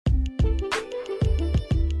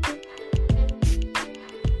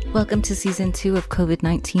Welcome to Season 2 of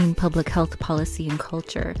COVID-19 Public Health Policy and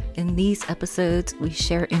Culture. In these episodes, we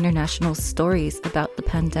share international stories about the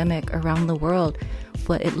pandemic around the world,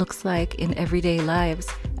 what it looks like in everyday lives,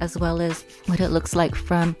 as well as what it looks like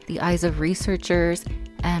from the eyes of researchers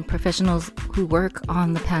and professionals who work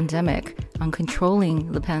on the pandemic, on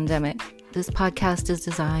controlling the pandemic. This podcast is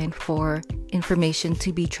designed for information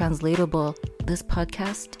to be translatable. This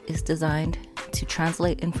podcast is designed to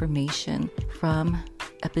translate information from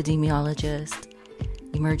epidemiologists,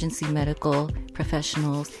 emergency medical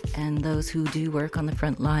professionals, and those who do work on the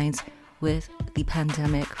front lines with the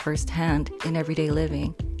pandemic firsthand in everyday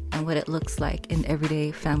living and what it looks like in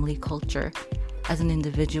everyday family culture as an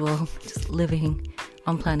individual just living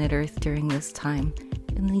on planet Earth during this time.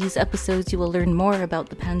 In these episodes, you will learn more about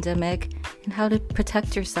the pandemic and how to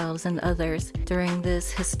protect yourselves and others during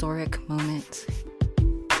this historic moment.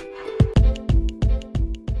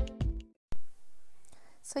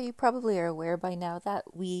 So you probably are aware by now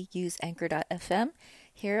that we use Anchor.fm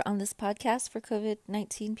here on this podcast for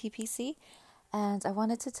COVID-19 PPC. And I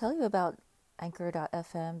wanted to tell you about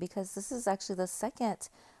Anchor.fm because this is actually the second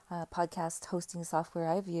podcast hosting software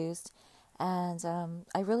I've used. And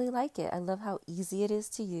I really like it. I love how easy it is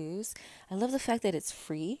to use. I love the fact that it's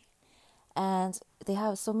free. And they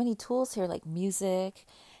have so many tools here like music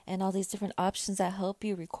and all these different options that help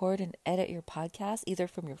you record and edit your podcast either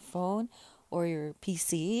from your phone or your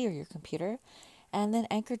PC or your computer. And then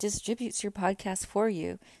Anchor distributes your podcast for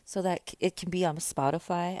you so that it can be on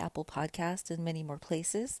Spotify, Apple Podcast, and many more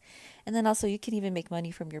places. And then also you can even make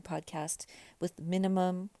money from your podcast with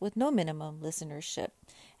no minimum listenership.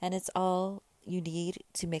 And it's all you need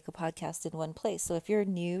to make a podcast in one place. So if you're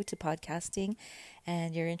new to podcasting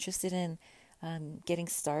and you're interested in getting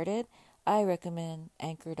started, I recommend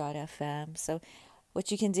Anchor.fm. So what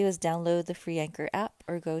you can do is download the free Anchor app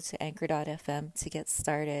or go to Anchor.fm to get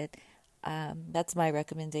started. That's my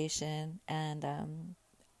recommendation. And,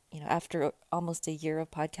 after almost a year of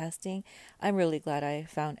podcasting, I'm really glad I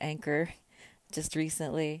found Anchor just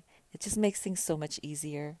recently. It just makes things so much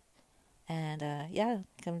easier. And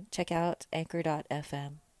come check out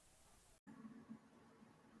Anchor.fm.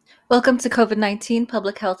 Welcome to COVID-19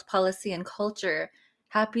 Public Health Policy and Culture.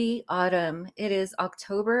 Happy autumn. It is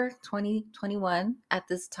October 2021 at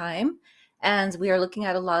this time, and we are looking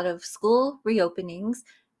at a lot of school reopenings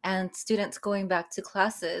and students going back to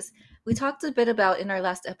classes. We talked a bit about in our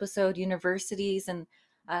last episode universities and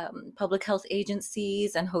public health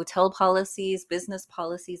agencies and hotel policies, business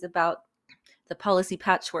policies, about the policy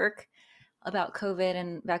patchwork about COVID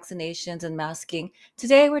and vaccinations and masking.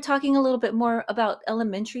 Today, we're talking a little bit more about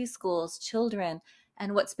elementary schools, children,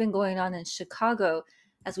 and what's been going on in Chicago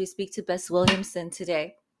as we speak to Bess Williamson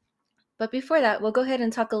today. But before that, we'll go ahead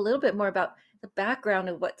and talk a little bit more about the background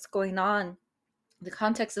of what's going on, the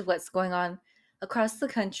context of what's going on across the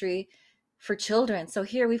country for children. So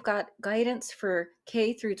here we've got guidance for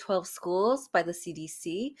K through 12 schools by the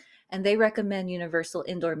CDC, and they recommend universal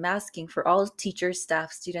indoor masking for all teachers,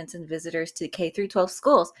 staff, students, and visitors to K through 12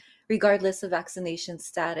 schools, regardless of vaccination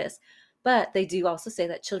status. But they do also say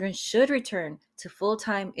that children should return to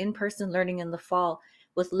full-time in-person learning in the fall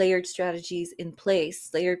with layered strategies in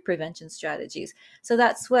place, layered prevention strategies. So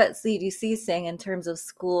that's what CDC is saying in terms of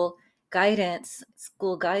school guidance,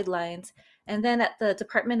 school guidelines. And then at the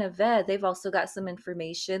Department of Ed, they've also got some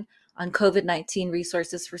information on COVID-19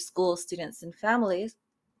 resources for schools, students, and families.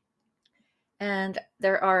 And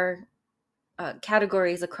there are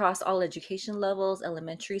categories across all education levels,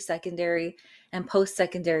 elementary, secondary, and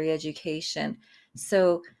post-secondary education.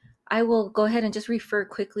 So I will go ahead and just refer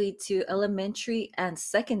quickly to elementary and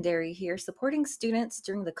secondary here, supporting students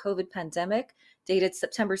during the COVID pandemic, dated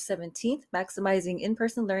September 17th, maximizing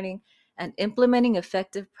in-person learning and implementing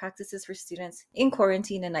effective practices for students in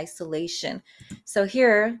quarantine and isolation. So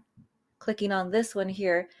here, clicking on this one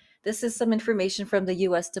here, this is some information from the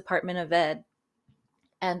U.S. Department of Ed.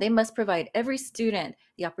 And they must provide every student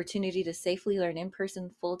the opportunity to safely learn in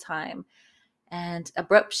person full-time. And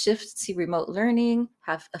abrupt shifts to remote learning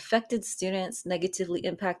have affected students, negatively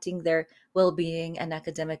impacting their well-being and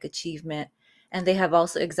academic achievement. And they have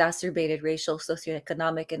also exacerbated racial,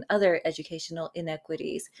 socioeconomic, and other educational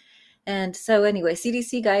inequities. And so anyway,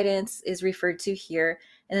 CDC guidance is referred to here.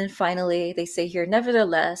 And then finally, they say here,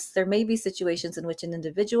 nevertheless, there may be situations in which an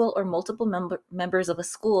individual or multiple members of a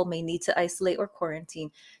school may need to isolate or quarantine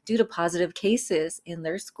due to positive cases in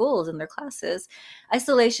their schools, in their classes.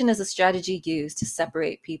 Isolation is a strategy used to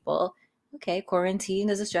separate people. Okay, quarantine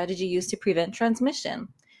is a strategy used to prevent transmission.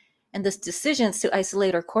 And the decisions to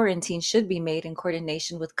isolate or quarantine should be made in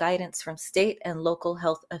coordination with guidance from state and local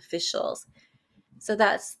health officials. So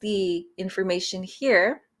that's the information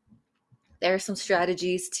here. There are some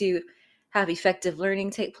strategies to have effective learning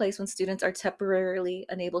take place when students are temporarily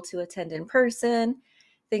unable to attend in person,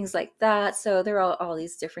 things like that. So there are all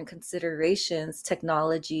these different considerations: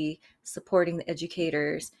 technology, supporting the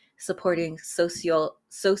educators, supporting social,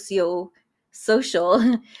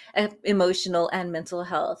 emotional, and mental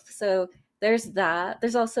health. So there's that.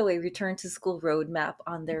 There's also a return to school roadmap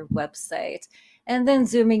on their website. And then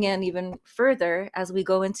zooming in even further as we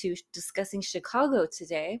go into discussing Chicago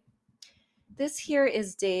today, this here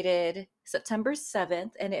is dated September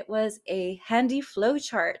 7th, and it was a handy flow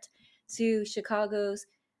chart to Chicago's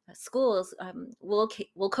schools. Will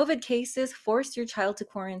COVID cases force your child to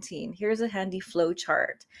quarantine? Here's a handy flow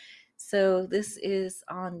chart. So this is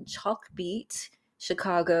on Chalkbeat,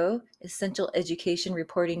 Chicago, Essential Education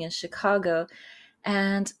Reporting in Chicago.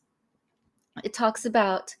 And it talks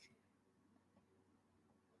about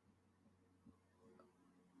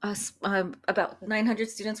about 900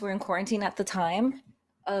 students were in quarantine at the time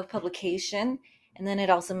of publication. And then it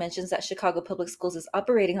also mentions that Chicago Public Schools is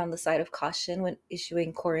operating on the side of caution when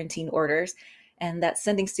issuing quarantine orders, and that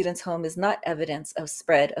sending students home is not evidence of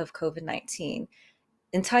spread of COVID-19.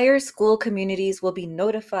 Entire school communities will be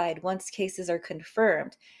notified once cases are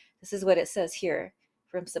confirmed. This is what it says here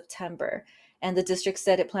from September. And the district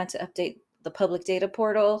said it planned to update the public data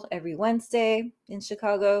portal every Wednesday in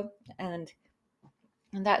Chicago. And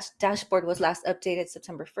that dashboard was last updated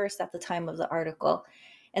September 1st at the time of the article.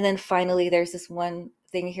 And then finally, there's this one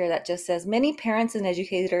thing here that just says many parents and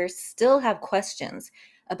educators still have questions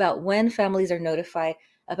about when families are notified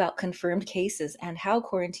about confirmed cases and how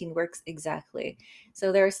quarantine works exactly.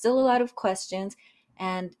 So there are still a lot of questions,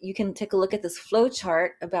 and you can take a look at this flow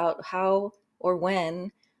chart about how or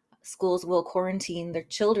when schools will quarantine their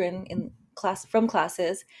children in class from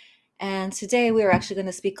classes. And today we are actually going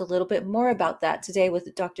to speak a little bit more about that today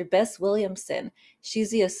with Dr. Bess Williamson.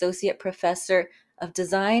 She's the Associate Professor of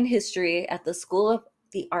Design History at the School of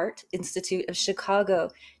the Art Institute of Chicago.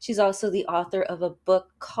 She's also the author of a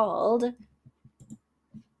book called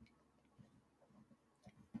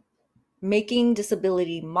Making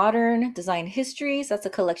Disability Modern, Design Histories. That's a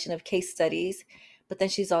collection of case studies. But then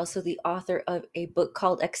she's also the author of a book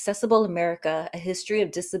called Accessible America, A History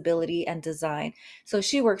of Disability and Design. So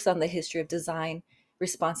she works on the history of design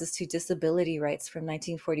responses to disability rights from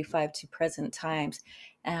 1945 to present times.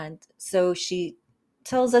 And so she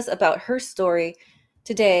tells us about her story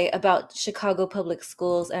today about Chicago public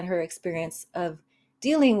schools and her experience of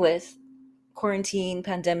dealing with quarantine,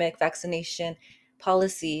 pandemic, vaccination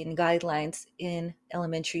policy and guidelines in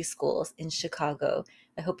elementary schools in Chicago.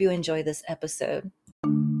 I hope you enjoy this episode.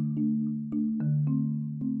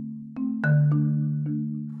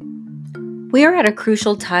 We are at a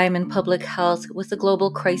crucial time in public health with the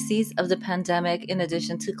global crises of the pandemic in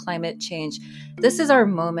addition to climate change. This is our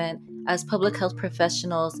moment as public health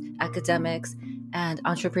professionals, academics, and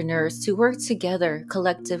entrepreneurs to work together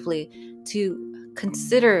collectively to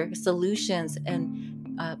consider solutions and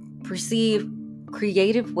perceive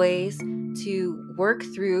creative ways to work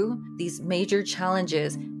through these major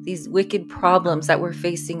challenges, these wicked problems that we're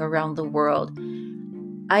facing around the world.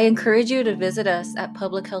 I encourage you to visit us at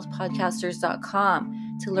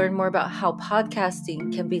publichealthpodcasters.com to learn more about how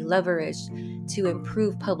podcasting can be leveraged to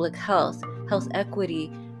improve public health, health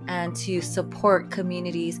equity, and to support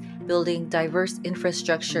communities building diverse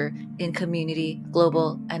infrastructure in community,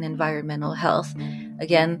 global, and environmental health.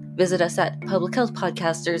 Again, visit us at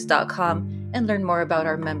publichealthpodcasters.com and learn more about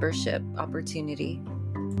our membership opportunity.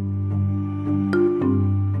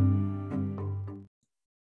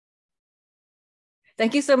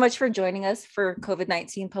 Thank you so much for joining us for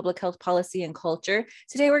COVID-19 Public Health Policy and Culture.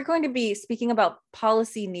 Today, we're going to be speaking about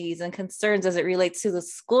policy needs and concerns as it relates to the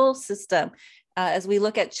school system, as we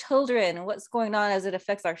look at children and what's going on as it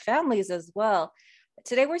affects our families as well.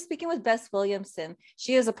 Today, we're speaking with Bess Williamson.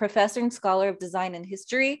 She is a professor and scholar of design and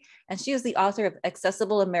history, and she is the author of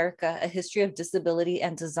Accessible America, A History of Disability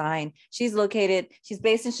and Design. She's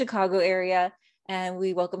based in Chicago area, and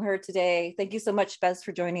we welcome her today. Thank you so much, Bess,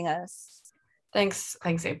 for joining us. Thanks,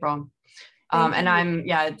 April. And I'm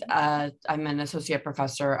an associate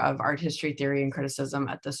professor of art history, theory, and criticism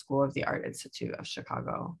at the School of the Art Institute of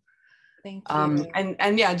Chicago. Thank you.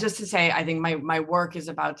 And yeah, just to say, I think my work is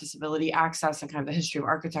about disability access and kind of the history of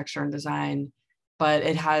architecture and design, but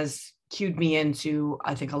it has cued me into,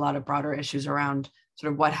 I think, a lot of broader issues around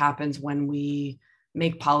sort of what happens when we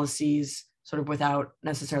make policies sort of without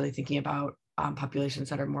necessarily thinking about populations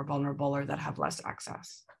that are more vulnerable or that have less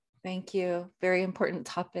access. Thank you. Very important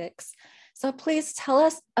topics. So please tell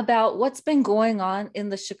us about what's been going on in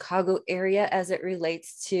the Chicago area as it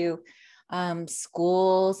relates to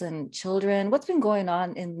schools and children? What's been going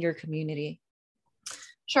on in your community?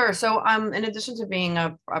 Sure. So, in addition to being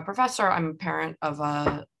a professor, I'm a parent of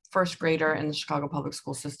a first grader in the Chicago public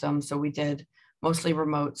school system. So we did mostly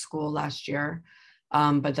remote school last year,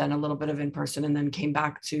 but then a little bit of in person, and then came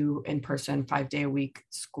back to in person 5 day a week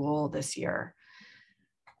school this year.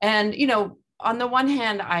 And, on the one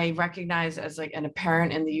hand, I recognize as like a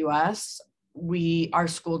parent in the US, our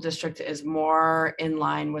school district is more in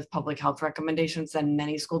line with public health recommendations than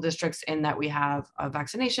many school districts, in that we have a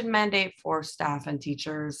vaccination mandate for staff and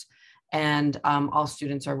teachers, and all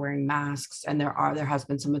students are wearing masks, and there has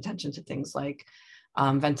been some attention to things like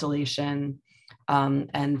ventilation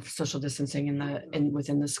and social distancing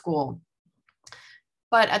within the school.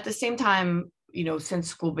 But at the same time, since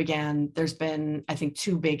school began, there's been, I think,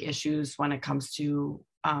 two big issues when it comes to,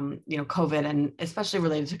 COVID, and especially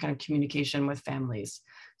related to kind of communication with families.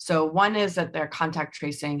 So one is that their contact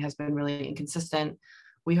tracing has been really inconsistent.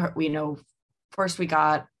 First we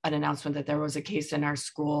got an announcement that there was a case in our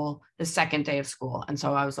school the second day of school. And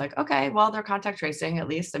so I was like, okay, well, they're contact tracing at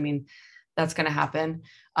least. I mean, that's going to happen.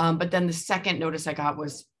 But then the second notice I got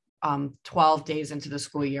was 12 days into the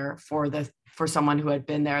school year for someone who had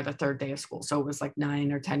been there the third day of school. So it was like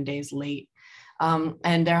 9 or 10 days late.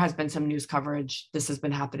 And there has been some news coverage. This has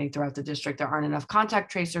been happening throughout the district. There aren't enough contact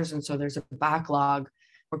tracers. And so there's a backlog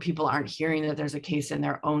where people aren't hearing that there's a case in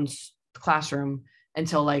their own classroom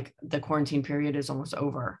until like the quarantine period is almost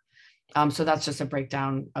over. So that's just a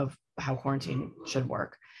breakdown of how quarantine should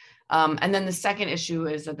work. And then the second issue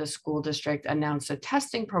is that the school district announced a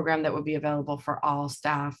testing program that would be available for all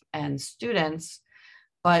staff and students,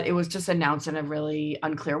 but it was just announced in a really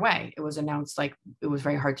unclear way. It was announced like it was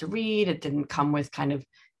very hard to read. It didn't come with kind of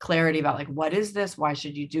clarity about like, what is this? Why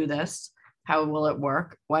should you do this? How will it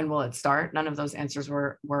work? When will it start? None of those answers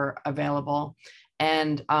were available.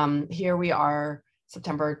 And here we are,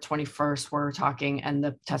 September 21st, we're talking, and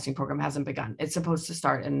the testing program hasn't begun. It's supposed to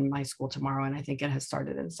start in my school tomorrow, and I think it has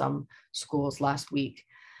started in some schools last week.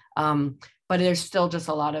 But there's still just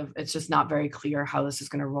it's just not very clear how this is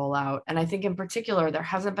going to roll out. And I think in particular, there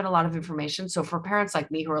hasn't been a lot of information. So for parents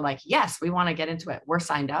like me who are like, yes, we want to get into it, we're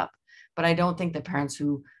signed up. But I don't think the parents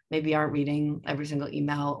who maybe aren't reading every single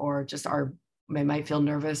email, or just might feel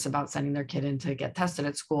nervous about sending their kid in to get tested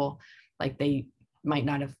at school, like they might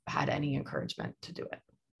not have had any encouragement to do it.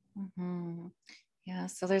 Mm-hmm. Yeah,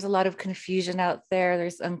 so there's a lot of confusion out there.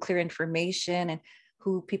 There's unclear information and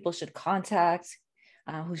who people should contact,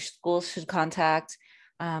 who schools should contact,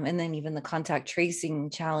 and then even the contact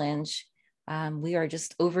tracing challenge. We are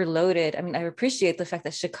just overloaded. I mean, I appreciate the fact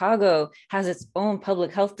that Chicago has its own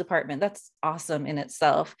public health department. That's awesome in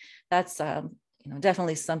itself. That's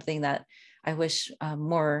definitely something that I wish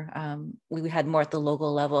we had more at the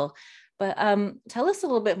local level. But tell us a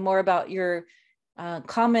little bit more about your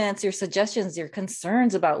comments, your suggestions, your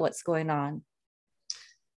concerns about what's going on.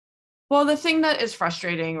 Well, the thing that is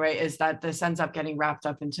frustrating, right, is that this ends up getting wrapped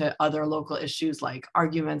up into other local issues like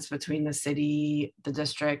arguments between the city, the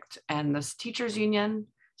district, and the teachers union.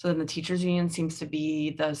 So then the teachers union seems to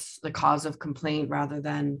be the cause of complaint, rather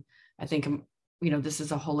than, I think, this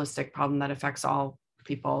is a holistic problem that affects all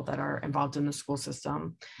people that are involved in the school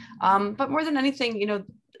system. But more than anything,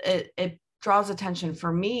 it draws attention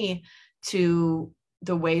for me to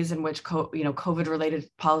the ways in which COVID-related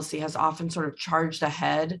policy has often sort of charged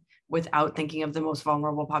ahead without thinking of the most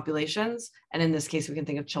vulnerable populations. And in this case, we can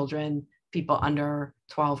think of children, people under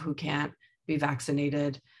 12 who can't be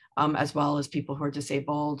vaccinated, as well as people who are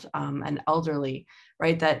disabled and elderly,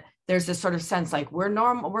 right? That there's this sort of sense like we're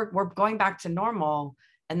going back to normal.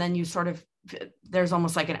 And then there's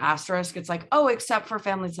almost like an asterisk. It's like, oh, except for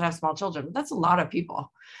families that have small children. That's a lot of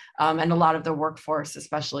people, and a lot of the workforce,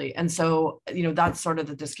 especially. And so, that's sort of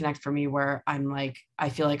the disconnect for me, where I'm like, I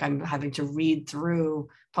feel like I'm having to read through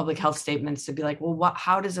public health statements to be like, well,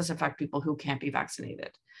 how does this affect people who can't be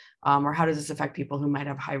vaccinated? Or how does this affect people who might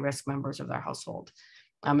have high risk members of their household?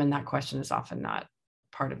 And that question is often not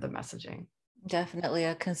part of the messaging. Definitely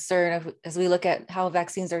a concern as we look at how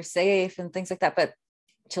vaccines are safe and things like that, but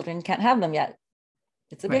children can't have them yet.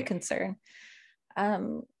 It's a big concern.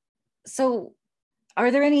 So are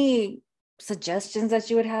there any suggestions that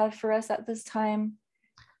you would have for us at this time?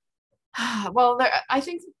 Well, I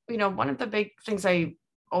think, one of the big things I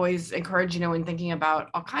always encourage, in thinking about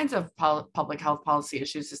all kinds of public health policy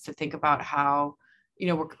issues, is to think about how,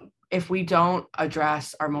 if we don't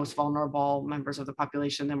address our most vulnerable members of the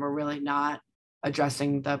population, then we're really not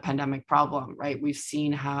addressing the pandemic problem, right? We've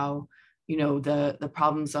seen how, the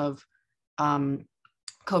problems of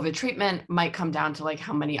COVID treatment might come down to like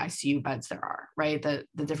how many ICU beds there are, right? The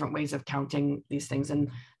different ways of counting these things.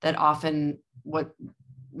 And that often what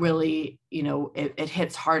really, it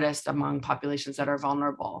hits hardest among populations that are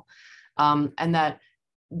vulnerable. And that,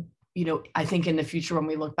 I think in the future, when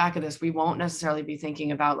we look back at this, we won't necessarily be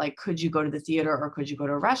thinking about like, could you go to the theater or could you go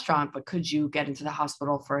to a restaurant, but could you get into the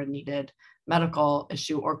hospital for a needed medical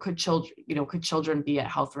issue, or could children be at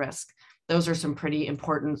health risk? Those are some pretty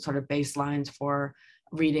important sort of baselines for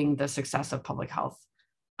reading the success of public health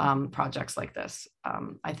projects like this,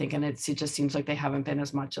 I think, and it just seems like they haven't been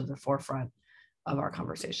as much of the forefront of our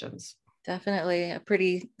conversations. Definitely a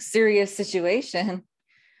pretty serious situation,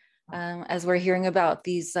 as we're hearing about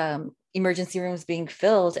these emergency rooms being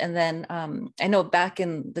filled. And then I know back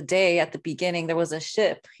in the day, at the beginning, there was a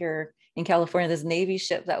ship here in California, this Navy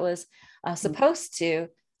ship that was supposed to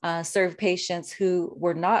serve patients who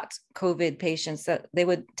were not COVID patients, that they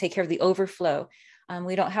would take care of the overflow.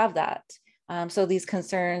 We don't have that. So these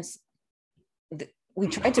concerns, we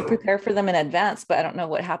tried to prepare for them in advance, but I don't know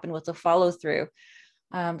what happened with the follow through.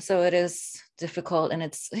 So it is difficult and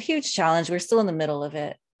it's a huge challenge. We're still in the middle of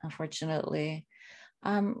it, unfortunately.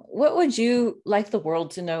 What would you like the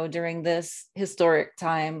world to know during this historic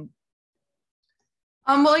time?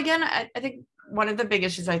 Well, again, I think one of the big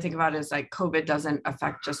issues I think about is like COVID doesn't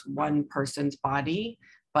affect just one person's body,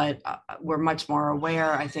 but we're much more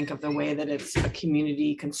aware, I think, of the way that it's a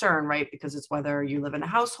community concern, right? Because it's whether you live in a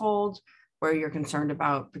household where you're concerned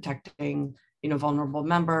about protecting, vulnerable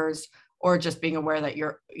members, or just being aware that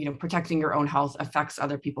you're, protecting your own health affects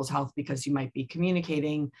other people's health because you might be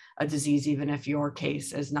communicating a disease, even if your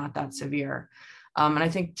case is not that severe. And I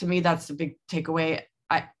think to me, that's the big takeaway.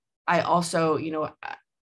 I also,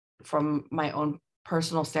 from my own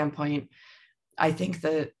personal standpoint, I think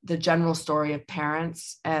the general story of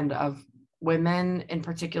parents and of women in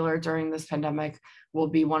particular during this pandemic will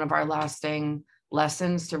be one of our lasting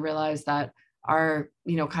lessons, to realize that our,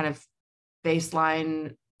 kind of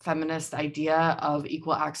baseline feminist idea of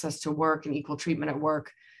equal access to work and equal treatment at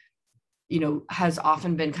work, has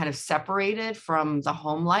often been kind of separated from the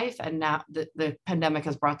home life. And now the pandemic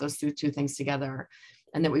has brought those two things together,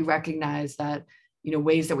 and that we recognize that,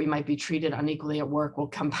 ways that we might be treated unequally at work will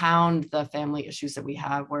compound the family issues that we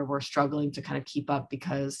have, where we're struggling to kind of keep up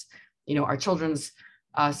because, our children's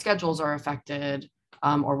schedules are affected,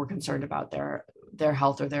 or we're concerned about their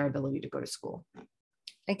health or their ability to go to school.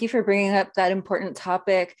 Thank you for bringing up that important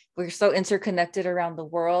topic. We're so interconnected around the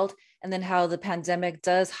world, and then how the pandemic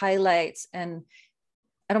does highlight, and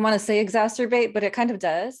I don't want to say exacerbate, but it kind of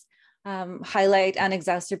does highlight and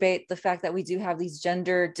exacerbate the fact that we do have these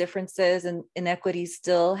gender differences and inequities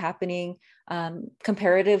still happening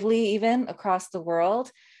comparatively, even across the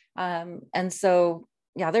world. And so,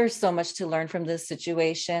 yeah, there's so much to learn from this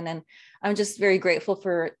situation. And I'm just very grateful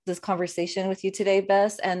for this conversation with you today,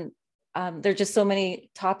 Bess. And there are just so many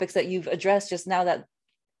topics that you've addressed just now that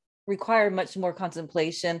require much more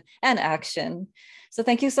contemplation and action. So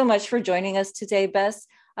thank you so much for joining us today, Bess.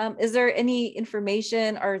 Is there any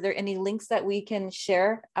information, are there any links that we can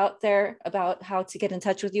share out there about how to get in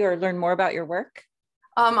touch with you or learn more about your work?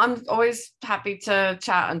 I'm always happy to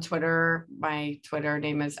chat on Twitter. My Twitter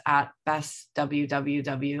name is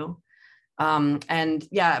 @BessWWW. And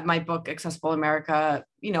yeah, my book, Accessible America,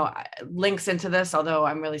 links into this, although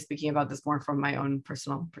I'm really speaking about this more from my own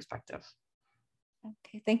personal perspective.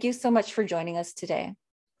 Okay, thank you so much for joining us today.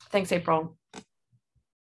 Thanks, April.